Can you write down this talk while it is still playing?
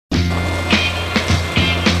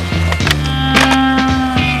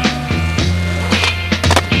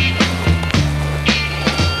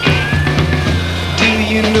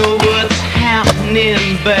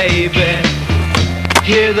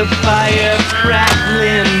the fire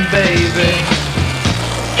crackling, baby.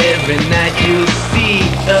 Every night you'll see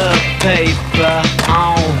a paper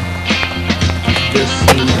on the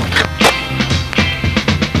scene.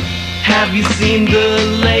 Have you seen the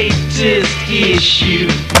latest issue?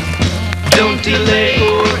 Don't delay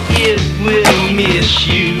or it will miss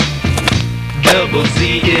you. Double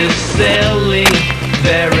Z is selling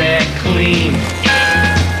very clean.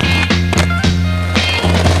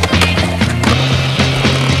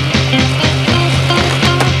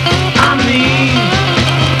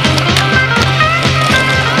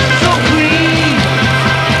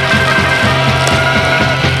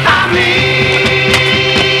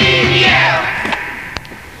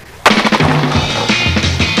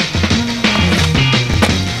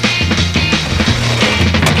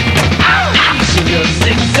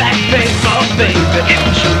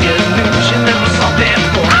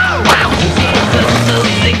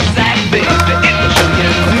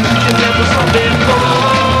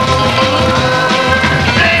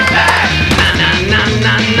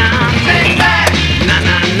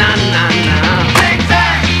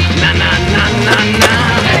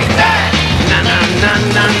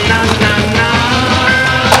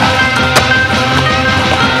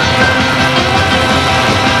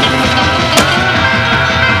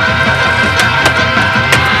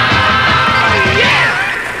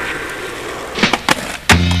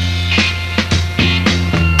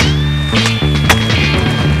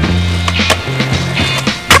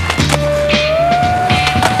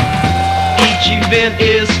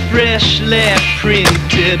 Is freshly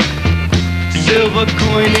printed. Silver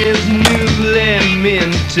coin is newly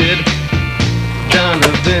minted.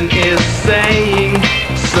 Donovan is saying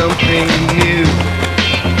something new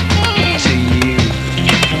to you.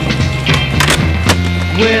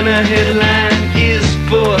 When a headline is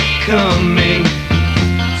forthcoming,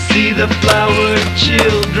 see the flower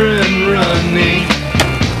children running.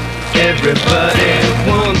 Everybody